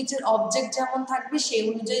 রিপোর্টিং স্পিচের অবজেক্ট যেমন থাকবে সেই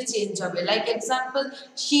অনুযায়ী চেঞ্জ হবে। Like example,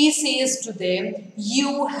 she says to them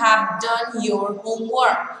you have done your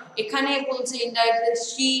homework, এখানে বলছে indirectly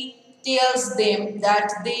she tales them that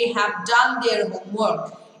they have done their homework.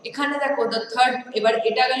 এখানে দেখো দ্য থার্ড, এবার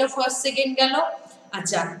এটা গেল ফার্স্ট সেকেন্ড গেল,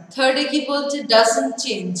 আচ্ছা থার্ডে কি বলছে, ডাজন্ট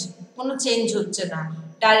চেঞ্জ, কোনো চেঞ্জ হচ্ছে না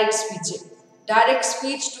direct স্পিচে। Direct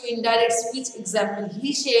speech to indirect speech example, he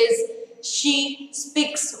Sage she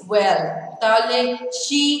speaks well, তাহলে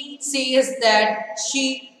she says that she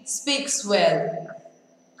speaks well।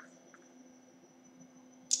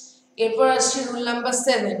 এরপর আসছে রুল নাম্বার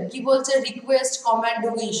 7, কি বলছে, request, command,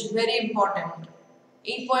 wish, very important,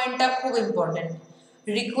 এই পয়েন্টটা খুব ইম্পর্টেন্ট।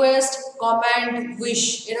 রিকোয়েস্ট, কমান্ড, উইশ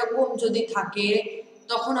এরকম যদি থাকে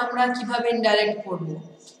তখন আমরা কিভাবে ইনডাইরেক্ট করব,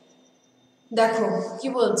 দেখো কি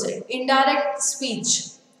বলছে, indirect speech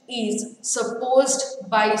is supposed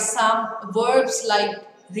by some verbs like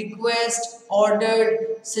request, ordered,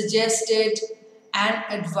 suggested and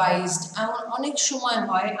advised। এমন অনেক সময়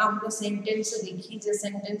হয় আমরা সেন্টেন্সে দেখি যে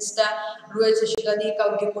সেন্টেন্সটা রয়েছে সেটা দিয়ে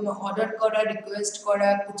কাউকে কোনো অর্ডার করা, রিকোয়েস্ট করা,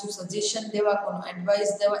 কিছু সাজেশন দেওয়া, কোনো অ্যাডভাইস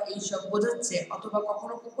দেওয়া এইসব বোঝাচ্ছে, অথবা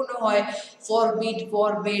কখনো কখনো হয় forbid,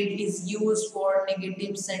 forbade is used for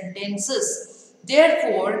negative sentences,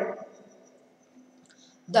 therefore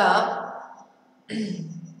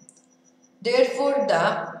the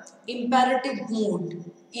imperative mood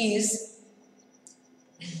is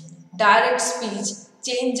direct speech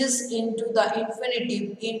changes into the infinitive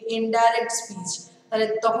in indirect speech, তাহলে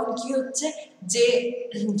তখন কি হচ্ছে যে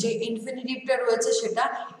যে ইনফিনিটিভটা রয়েছে সেটা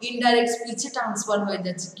ইনডাইরেক্ট স্পিচে ট্রান্সফার হয়ে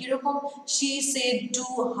যাচ্ছে। কিরকম, she said to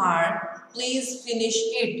her please finish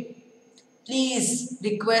it, please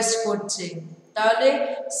request করছে, তাহলে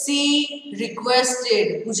সি রিকোয়েস্টেড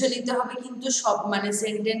বুঝে নিতে হবে কিন্তু সব মানে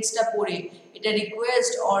সেন্টেন্সটা পড়ে এটা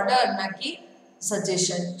রিকোয়েস্ট অর্ডার নাকি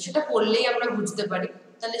সাজেশন সেটা পড়লেই আমরা বুঝতে পারি।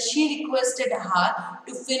 তাহলে C requested her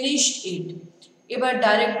to finish it. এবার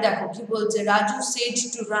ডাইরেক্ট দেখো কি বলছে, Raju said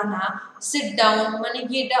to Rana sit down, মানে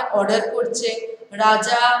কি এটা অর্ডার করছে,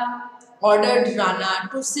 রাজা ordered Rana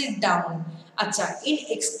to sit down. আচ্ছা, in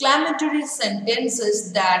exclamatory sentences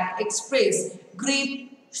that express grief,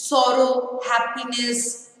 sorrow, happiness,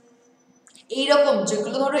 এইরকম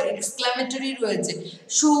যেগুলো ধরো এক্সক্লামেটরি রয়েছে,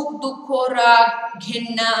 সুখ, দুঃখ, রাগ,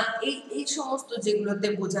 ঘেন্না, এই সমস্ত যেগুলোতে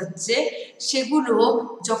বোঝাচ্ছে সেগুলো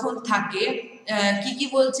যখন থাকে, কি কি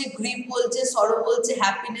বলছে, গ্রিফ বলছে, সরো বলছে,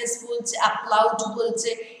 হ্যাপিনেস বলছে, অ্যাপ্লাউড বলছে,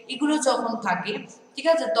 এগুলো যখন থাকে, ঠিক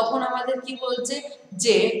আছে, তখন আমাদের কি বলছে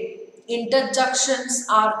যে interjections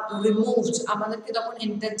are removed, আমাদেরকে তখন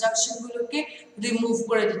interjection গুলোকে রিমুভ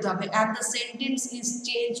করে দিতে হবে, and the sentence is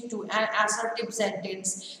changed to an assertive sentence,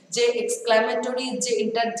 যে এক্সক্লামেটরি যে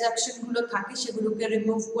interjection গুলো থাকে সেগুলোকে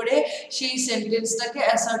রিমুভ করে সেই সেন্টেন্সটাকে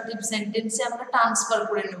অ্যাসার্টিভ সেন্টেন্সে আমরা ট্রান্সফার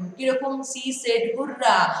করে নেব। কিরকম, she said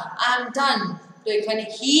hurrah I am done, তো এখানে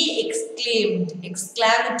he exclaimed,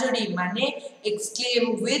 exclamatory মানে exclaim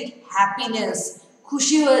with happiness,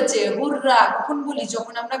 খুশি হয়েছে, হুররা কখন বলি,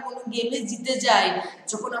 যখন আমরা কোনো গেমে জিতে যাই,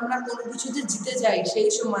 যখন আমরা কোনো কিছুতে জিতে যাই সেই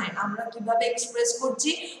সময় আমরা কিভাবে এক্সপ্রেস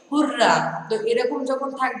করছি, হুররা। তো এরকম যখন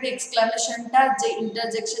থাকবে এক্সক্লামেশনটা, যে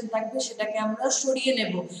ইন্টারজেকশন থাকবে সেটাকে আমরা সরিয়ে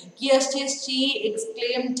নেব। কি আসছে, she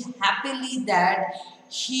exclaimed happily that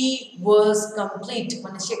he was complete,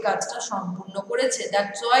 মানে সে কাজটা সম্পূর্ণ করেছে,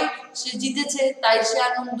 দ্যাটস ওয়াই সে জিতেছে, তাই সে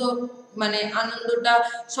আনন্দ মানে আনন্দটা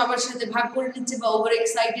সবার সাথে ভাগ করে নিচ্ছে বা ওভার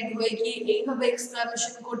এক্সাইটেড হয়ে গিয়ে এইভাবে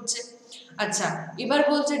এক্সক্লামেশন করছে। আচ্ছা, এবার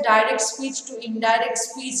বলছে direct speech to indirect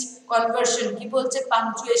speech conversion, কি বলছে,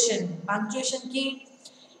 পাংচুয়েশন। পাংচুয়েশন কি,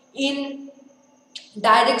 in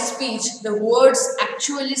direct speech the words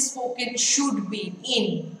actually spoken should be in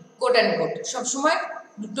quote and quote, সব সময়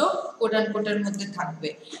দুটো quote and quote এর মধ্যে থাকবে।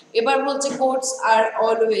 এবার বলছে quotes are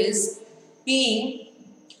always being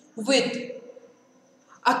with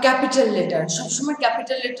a capital letter, সব সময়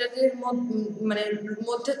ক্যাপিটাল লেটারের মানে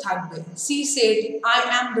মধ্যে থাকবে। she said I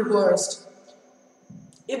am the worst।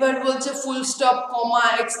 এবার বলছে ফুল স্টপ, কমা,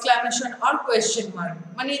 এক্সক্লামেশন আর কোয়েশ্চেন মার্ক,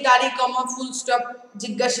 মানে দাঁড়ি, কমা, ফুল স্টপ,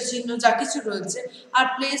 জিজ্ঞাসা চিহ্ন যা কিছু রয়েছে, আর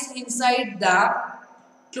প্লেস ইনসাইড দা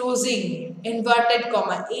ক্লোজিং ইনভার্টেড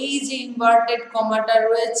কমা, এই যে ইনভার্টেড কমাটা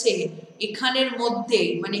রয়েছে এখানের মধ্যে,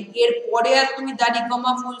 মানে এর পরে আর তুমি দাঁড়ি,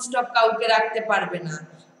 কমা, ফুল স্টপ কাউকে রাখতে পারবে না,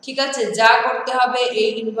 ঠিক আছে, যা করতে হবে এই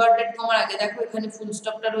ইনভার্টেড কমার আগে, দেখো এখানে ফুল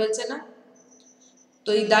স্টপটা রয়েছে না, তো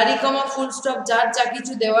এই দাড়ি, কমা, ফুল স্টপ যার যা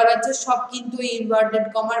কিছু দেওয়ার আছে সব কিন্তু এই ইনভার্টেড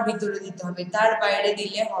কমার ভিতরে দিতে হবে, তার বাইরে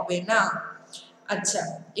দিলে হবে না। আচ্ছা,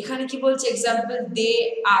 এখানে কি বলছে, example, they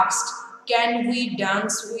asked can we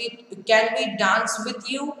dance with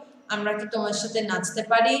you, আমরা কি তোমার সাথে নাচতে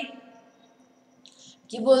পারি।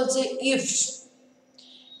 কি বলছে,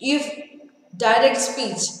 if direct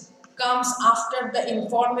speech comes after the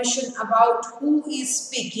information about who is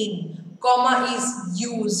speaking, comma is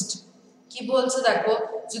used, কি বলছে দেখো,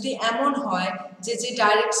 যদি এমন হয় যে যে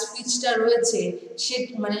ডাইরেক্ট স্পিচটা রয়েছে সে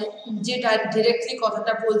মানে যে ডাইরেক্টলি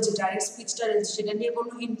কথাটা বলছে, ডাইরেক্ট স্পিচটা রয়েছে সেটা নিয়ে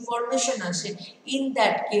কোনো ইনফরমেশন আসে, in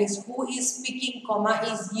that case who is speaking, comma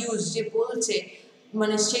is use, যে বলছে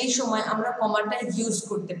মানে সেই সময় আমরা কমাটা ইউজ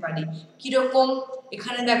করতে পারি। কিরকম,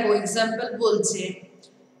 এখানে দেখো এক্সাম্পল বলছে,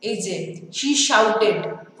 এই যে she shouted,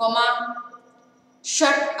 comma,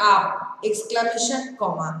 shut up, exclamation,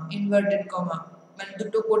 comma, inverted comma, মানে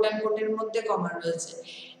দুটো কোট অ্যান্ড কোটের মধ্যে কমা রয়েছে।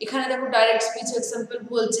 এখানে দেখো ডাইরেক্ট স্পিচ এক্সাম্পল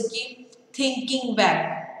বলছে কি, থিংকিং ব্যাক,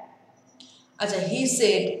 আচ্ছা, he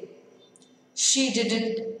said she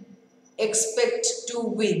didn't expect to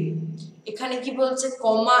win, এখানে কি বলছে,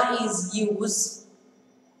 কমা is used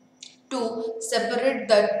to separate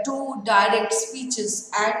the two direct speeches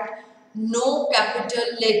and no capital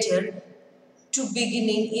letter to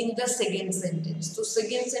beginning in the second sentence, তো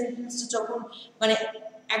সেকেন্ড সেন্টেন্স যখন মানে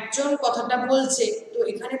একজন কথাটা বলছে তো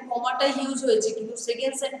এখানে কমাটা ইউজ হয়েছে, কিন্তু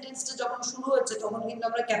সেকেন্ড সেন্টেন্সটা যখন শুরু হচ্ছে তখন কিন্তু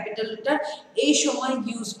আমরা ক্যাপিটাল লেটার এই সময়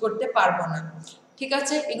ইউজ করতে পারবো না, ঠিক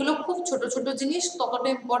আছে। এগুলো খুব ছোট ছোট জিনিস, ততটা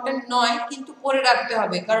ইম্পর্টেন্ট নয় কিন্তু পরে রাখতে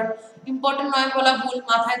হবে, কারণ ইম্পর্টেন্ট নয় বলা ভুল,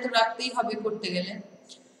 মাথায় তো রাখতেই হবে করতে গেলে।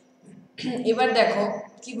 এবার দেখো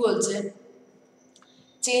কি বলছে,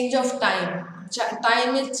 চেঞ্জ অফ টাইম,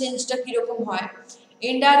 টাইমের চেঞ্জটা কিরকম হয়,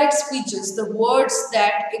 indirect speeches the words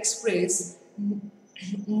that express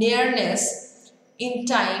nearness in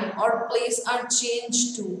time or place are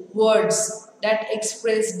changed to words that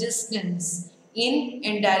express distance in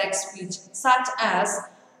indirect speech such as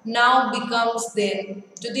now becomes then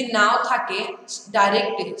যদি নাও থাকে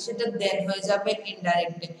ডাইরেক্টে সেটা দেন হয়ে যাবে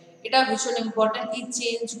ইনডাইরেক্টে এটা ভীষণ ইম্পর্টেন্ট এই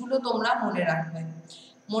চেঞ্জগুলো তোমরা মনে রাখবে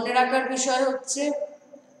মনে রাখার বিষয় হচ্ছে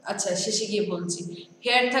আচ্ছা শেষে গিয়ে বলছি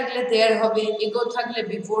হেয়ার থাকলে দেয়ার হবে এগো থাকলে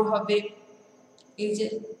বিফোর হবে এই যে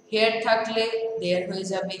হেয়ার থাকলে দেয়ার হয়ে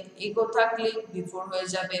যাবে এগো থাকলে বিফোর হয়ে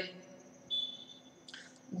যাবে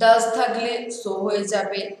ডাজ থাকলে সো হয়ে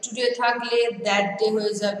যাবে টুডে থাকলে দ্যাট ডে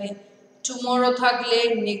হয়ে যাবে টুমরো থাকলে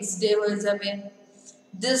নেক্সট ডে হয়ে যাবে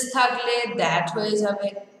দিস থাকলে দ্যাট হয়ে যাবে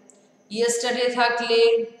ইয়েস্টারডে থাকলে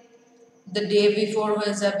দ্য ডে বিফোর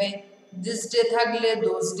হয়ে যাবে দিস ডে থাকলে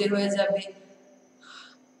দোজ ডে হয়ে যাবে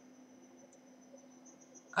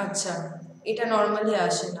আচ্ছা এটা নরমালি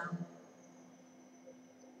আসে না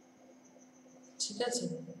ঠিক আছে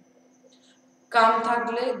কাম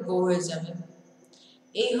থাকলে গো হয়ে যাবে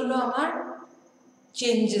এই হলো আমার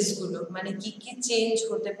চেঞ্জেস গুলো মানে কি কি চেঞ্জ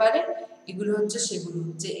হতে পারে এগুলো হচ্ছে সেগুলো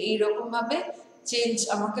যে এই রকম ভাবে চেঞ্জ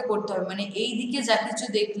আমাকে করতে হবে মানে এই দিকে যা কিছু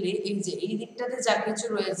দেখলে এই যে এই দিকটাতে যা কিছু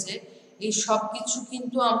রয়েছে এই সব কিছু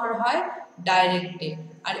কিন্তু আমার হয় ডাইরেক্টে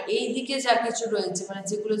আর এই দিকে যা কিছু রয়েছে মানে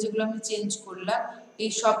যেগুলো যেগুলো আমি চেঞ্জ করলাম এই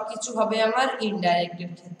সব কিছু হবে আমার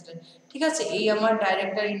ইনডাইরেক্টের ক্ষেত্রে ঠিক আছে এই আমার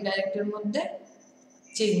ডাইরেক্ট আর ইনডাইরেক্টের মধ্যে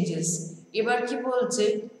চেঞ্জেস এবার কি বলছে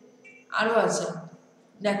আরো আছে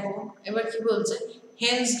দেখো এবার কি বলছে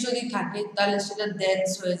হেন্স যদি থাকে তাহলে সেটা দেন্স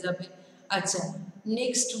হয়ে যাবে আচ্ছা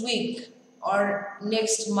next week or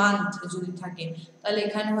next month যদি থাকে তাহলে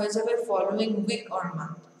এখানে হয়ে যাবে ফলোইং উইক অর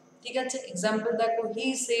মান্থ ঠিক আছে एग्जांपल দেখো he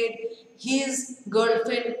said his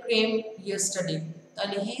girlfriend came yesterday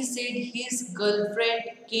তাহলে he said his girlfriend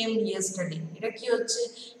came yesterday এটা কি হচ্ছে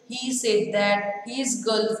he said that his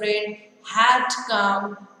girlfriend had come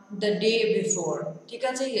the day before ঠিক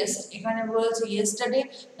আছে yes এখানে বলেছে yesterday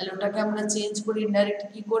তাহলে ওটাকে আমরা চেঞ্জ করে ইনডাইরেক্ট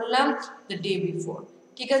কি করলাম the day before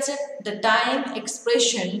ঠিক আছে the time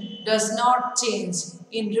expression does not change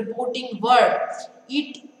in reporting verb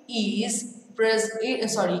it is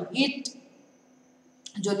it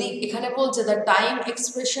যদি এখানে বলছে the time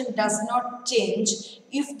expression does not change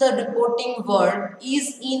if the reporting verb is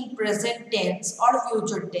in present tense or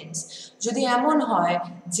future tense যদি এমন হয়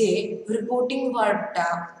যে reporting ভার্বটা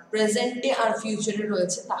প্রেজেন্টে আর ফিউচারে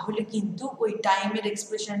রয়েছে তাহলে কিন্তু ওই টাইমের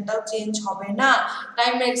এক্সপ্রেশনটাও চেঞ্জ হবে না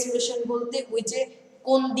টাইমের এক্সপ্রেশন বলতে ওই যে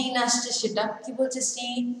কোন দিন আসছে সেটা কি বলছে সি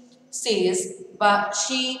সেজ বা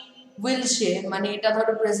শি will say মানে এটা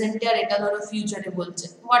ধরো প্রেজেন্টে আর এটা ধরো ফিউচারে বলছে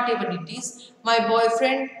what ever it is my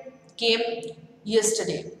boyfriend came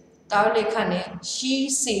yesterday তাহলে এখানে she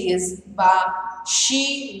says বা she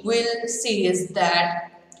will says that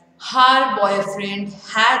her boyfriend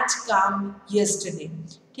had come yesterday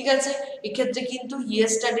ঠিক আছে এক্ষেত্রে কিন্তু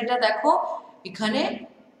ইয়েস্টারডেটা দেখো এখানে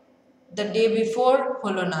the day before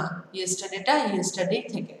হলো না ইয়েস্টারডেটা ইয়েস্টারডে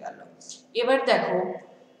থেকে গেল এবার দেখো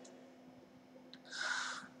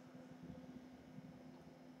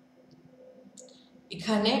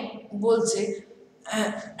এখানে বলছে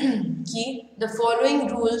কি the following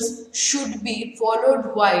rules should be followed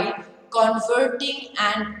while converting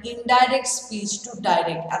an indirect speech to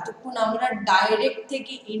direct এতক্ষণ আমরা ডাইরেক্ট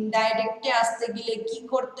থেকে ইনডাইরেক্টে আসতে গেলে কি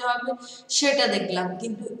করতে হবে সেটা দেখলাম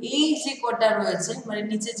কিন্তু এই যে কটা রয়েছে মানে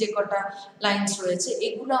নিচে যে কটা লাইনস রয়েছে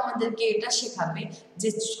এগুলো আমাদেরকে এটা শেখাবে যে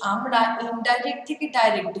আমরা ইনডাইরেক্ট থেকে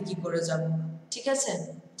ডাইরেক্টে কি করে যাব ঠিক আছে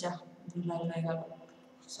যা ভুল হয়ে গেল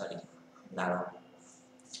সরি দাঁড়াও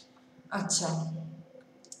আচ্ছা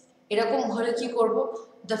এরকম হলে কি করব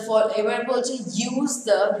এবার বলছে use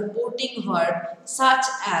the reporting verb such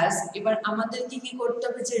as এবার আমাদেরকে কি করতে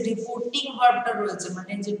হবে যে রিপোর্টিং ভার্বটা রয়েছে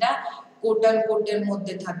মানে যেটা কোট আর কোটের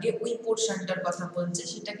মধ্যে থাকে ওই পোরশনটার কথা বলছে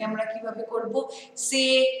সেটাকে আমরা কিভাবে করব সে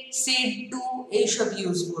সেড টু এই সব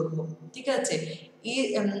ইউজ করব ঠিক আছে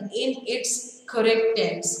ইন ইটস কারেক্ট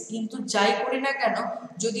টেন্স কিন্তু যাই করি না কেন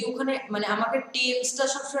যদি ওখানে মানে আমাকে টেন্সটা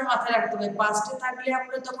সবসময় মাথায় রাখতে হবে পাস্টে থাকলে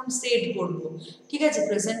আমরা তখন সেড করব ঠিক আছে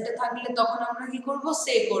প্রেজেন্টে থাকলে তখন আমরা কি করব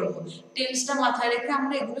সে করব টেন্সটা মাথায় রেখে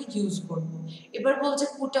আমরা এগুলো ইউজ করব এবার বলছে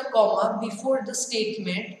put a comma before the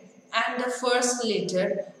statement and the first letter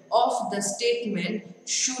of the statement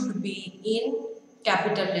should be in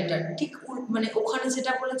capital letter ঠিক মানে ওখানে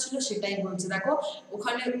যেটা বলেছিল সেটাই বলছে দেখো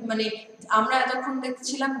ওখানে মানে আমরা এতক্ষণ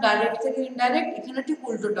দেখছিলাম ডাইরেক্ট থেকে ইনডাইরেক্ট এখানে ঠিক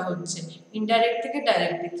উল্টোটা হচ্ছে ইনডাইরেক্ট থেকে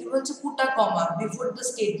ডাইরেক্টে কি বলছে পুটা কমা বিফোর দ্য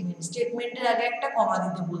স্টেটমেন্টের আগে একটা কমা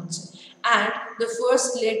দিতে বলছে and the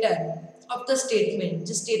first letter of the statement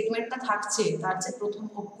যে স্টেটমেন্টটা থাকছে তার যে প্রথম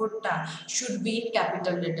অক্ষরটা should be in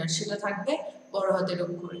capital letter সেটা থাকবে বড় হাতের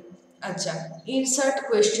অক্ষরে আচ্ছা ইনসার্ট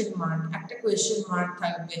কোয়েশ্চেন মার্ক একটা কোয়েশ্চেন মার্ক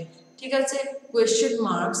থাকবে ঠিক আছে, question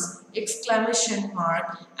marks, exclamation mark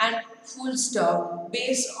and full stop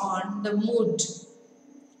based on the mood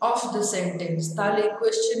of the sentence. তাহলে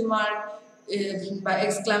কোয়েশ্চেন মার্ক বা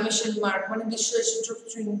এক্সক্লামেশন মার্ক মানে বিস্ময়সূচক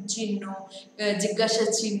চিহ্ন, জিজ্ঞাসা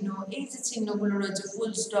চিহ্ন, এই যে চিহ্নগুলো রয়েছে,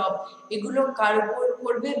 ফুল স্টপ, এগুলো কার উপর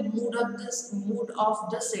করবে? Mood of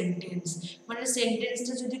the sentence. মানে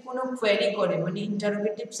সেন্টেন্সটা যদি কোনো কোয়েরি করে, মানে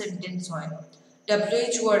ইন্টারোগেটিভ সেন্টেন্স হয়,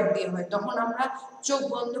 WH ওয়ার্ড দিয়ে হয়, তখন আমরা চোখ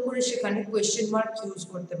বন্ধ করে সেখানে কোয়েশ্চেন মার্ক ইউজ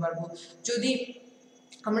করতে পারবো। যদি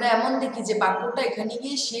আমরা এমন দেখি যে বাক্যটা এখানে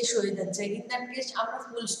গিয়ে শেষ হয়ে যাচ্ছে, ইন দ্যাট কেস আমরা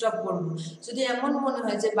ফুল স্টপ করব। যদি এমন মনে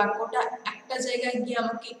হয় যে বাক্যটা একটা জায়গায় গিয়ে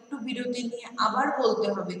আমাকে একটু বিরতি নিয়ে আবার বলতে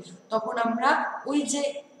হবে, তখন আমরা ওই যে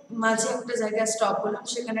মাঝে একটা জায়গায় স্টপ হলাম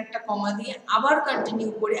সেখানে একটা কমা দিয়ে আবার কন্টিনিউ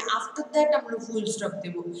করে আফটার দ্যাট আমরা ফুল স্টপ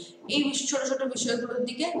দেব। এই ছোট ছোট বিষয়গুলোর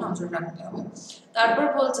দিকে নজর রাখতে হবে। তারপর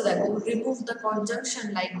বলছে দেখো, remove the conjunction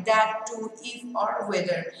like that, two, if or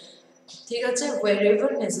weather. ঠিক আছে, wherever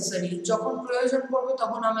necessary, যখন প্রয়োজন পড়বে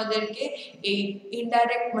তখন আমাদেরকে এই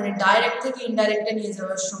ইনডাইরেক্ট মানে ডাইরেক্ট থেকে ইনডাইরেক্টে নিয়ে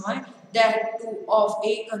যাওয়ার সময় দ্যাট, টু, অফ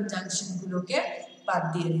এই কনজাংশন গুলোকে বাদ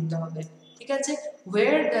দিয়ে দিতে হবে। ঠিক আছে,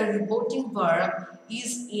 where the reporting verb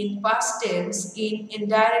is in past tense in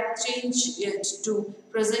indirect, change it to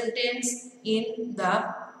present tense in the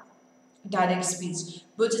direct speech.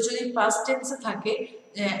 বলছে যদি পাস্ট টেন্সে থাকে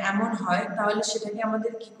এমন হয়, তাহলে সেটাকে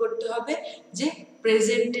আমাদের কি করতে হবে? যে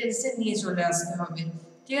প্রেজেন্ট টেন্সে নিয়ে চলে আসতে হবে।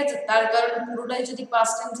 ঠিক আছে, তার কারণ পুরোটাই যদি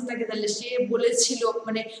পাস্ট টেন্সে থাকে তাহলে সে বলেছিল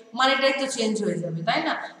মানে মানেটাই তো চেঞ্জ হয়ে যাবে, তাই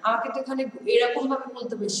না? আমাকে তো এখানে এরকম ভাবে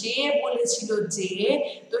বলতে হবে, সে বলেছিল যে,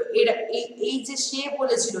 তো এরা এই যে সে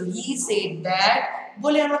বলেছিল, হি সেড দ্যাট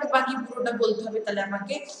বলে আমাকে বাকি পুরোটা বলতে হবে। তাহলে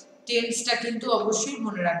আমাকে টেন্সটা কিন্তু অবশ্যই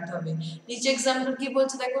মনে রাখতে হবে। নিচে एग्जांपल কি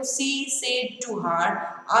বলছে দেখো, she said to her,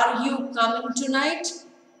 are you coming tonight.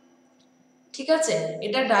 ঠিক আছে,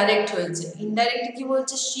 এটা ডাইরেক্ট হয়েছে। ইনডাইরেক্ট কি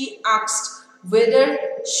বলছে, she asked whether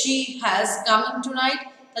she has coming tonight।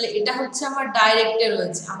 তাহলে এটা হচ্ছে আমার ডাইরেক্টে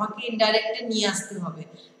রয়েছে, আমাকে ইনডাইরেক্টে নিয়ে আসতে হবে।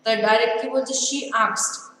 তাহলে ডাইরেক্ট কি বলছে, শি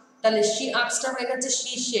আস্কড, তাহলে শি আস্কডটা হয়ে গেছে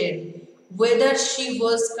she said. whether she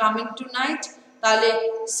was coming tonight, তাহলে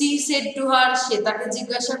সি সেড টু হার, সে তাকে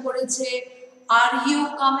জিজ্ঞাসা করেছে। আর ইউ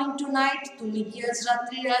কামিং টুনাইট, তুমি কি আজ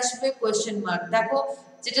রাত্রে আসবে? Question mark. দেখো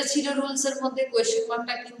যেটা ছিল রুলস এর মধ্যে, কোয়েশ্চেন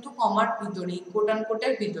মার্কটা কিন্তু কমার ভিতরেই, কোট অ্যান্ড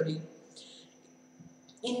কোটের ভিতরেই।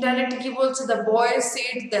 ইনডাইরেক্ট কি বলছে, the boy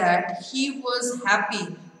said that he was happy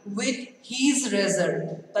with his result.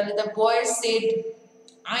 তাহলে the boy said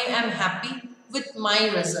I am happy with my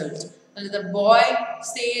result. তাহলে the boy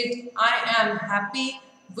said I am happy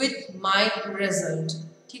with my result.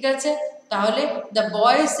 ঠিক আছে, তাহলে the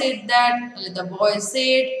boy said that, তাহলে the boy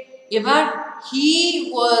said, এবার হি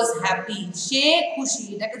was happy, সে খুশি।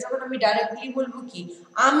 এটাকে যখন আমি ডাইরেক্টলি বলবো কি,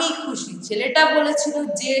 আমি খুশি। ছেলেটা বলেছিল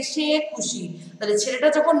যে সে খুশি, তাহলে ছেলেটা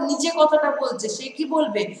যখন নিজে কথাটা বলছে সে কি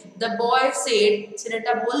বলবে, দ্য বয় সেড,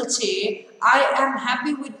 ছেলেটা বলছে I am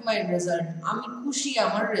happy with my result, আমি খুশি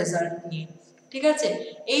আমার রেজাল্ট নিয়ে। ঠিক আছে,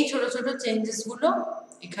 এই ছোট ছোট চেঞ্জেস গুলো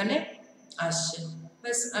এখানে আসছে,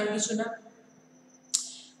 ব্যাস আর কিছু না।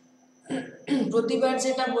 প্রতিবার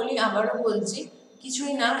যেটা বলি আবারও বলছি,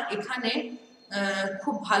 কিছুই না, এখানে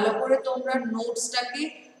খুব ভালো করে তোমরা নোটসটাকে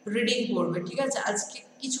রিডিং করবে। ঠিক আছে, আজকে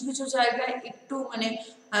কিছু কিছু জায়গায় একটু মানে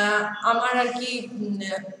আমার আর কি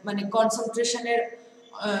মানে কনসেন্ট্রেশনের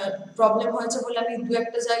প্রবলেম হয়েছে বলে আমি দু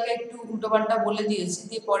একটা জায়গায় একটু উল্টোপাল্টা বলে দিয়েছি,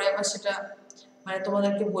 দিয়ে পরে আবার সেটা মানে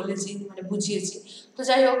তোমাদেরকে বলেছি, মানে বুঝিয়েছি। তো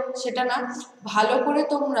যাই হোক, সেটা না, ভালো করে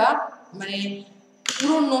তোমরা মানে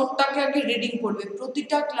পুরো নোটটাকে আগে রিডিং করবে।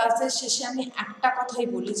 প্রতিটা ক্লাসের শেষে আমি একটা কথাই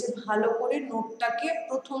বলি যে ভালো করে নোটটাকে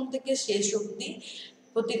প্রথম থেকে শেষ অবধি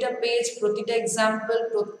প্রতিটা পেজ, প্রতিটা এক্সাম্পল,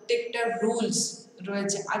 প্রত্যেকটা রুলস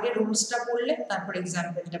রয়েছে, আগে রুলসটা পড়লে তারপর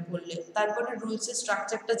এক্সাম্পলটা পড়লে, তারপরে রুলসের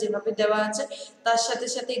স্ট্রাকচারটা যেভাবে দেওয়া আছে তার সাথে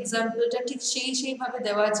সাথে এক্সাম্পলটা ঠিক সেইভাবে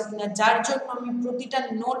দেওয়া আছে কিনা, যার জন্য আমি প্রতিটা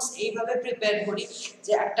নোটস এইভাবে প্রিপেয়ার করি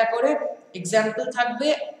যে একটা করে এক্সাম্পল থাকবে,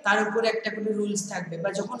 তার উপরে একটা করে রুলস থাকবে। বা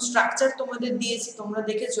যখন স্ট্রাকচার তোমাদের দিয়েছি, তোমরা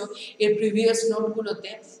দেখেছো এর প্রিভিয়াস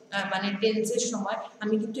নোটগুলোতে মানে টেন্সের সময়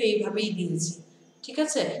আমি কিন্তু এইভাবেই দিয়েছি। ঠিক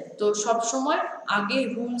আছে, তো সব সময় আগে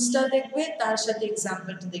রুলসটা দেখবে, তার সাথে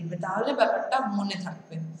এক্সাম্পলটা দেখবে, তাহলে ব্যাপারটা মনে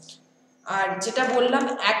থাকবে। আর যেটা বললাম,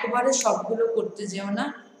 একবারে সবগুলো করতে যেও না,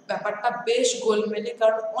 ব্যাপারটা বেশ গোলমেলে,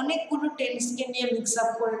 কারণ অনেকগুলো টেন্সকে নিয়ে মিক্স আপ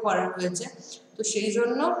করে করা হয়েছে। তো সেই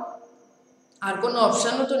জন্য আর কোনো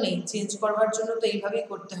অপশানও তো নেই, চেঞ্জ করবার জন্য তো এইভাবেই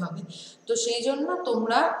করতে হবে। তো সেই জন্য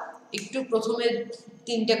তোমরা একটু প্রথমে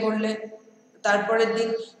 3টে করলে, তারপরের দিন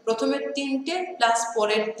প্রথমের 3টে প্লাস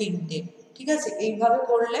পরের 3টে, ঠিক আছে, এইভাবে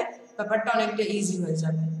করলে ব্যাপারটা অনেকটা ইজি হয়ে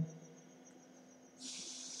যাবে।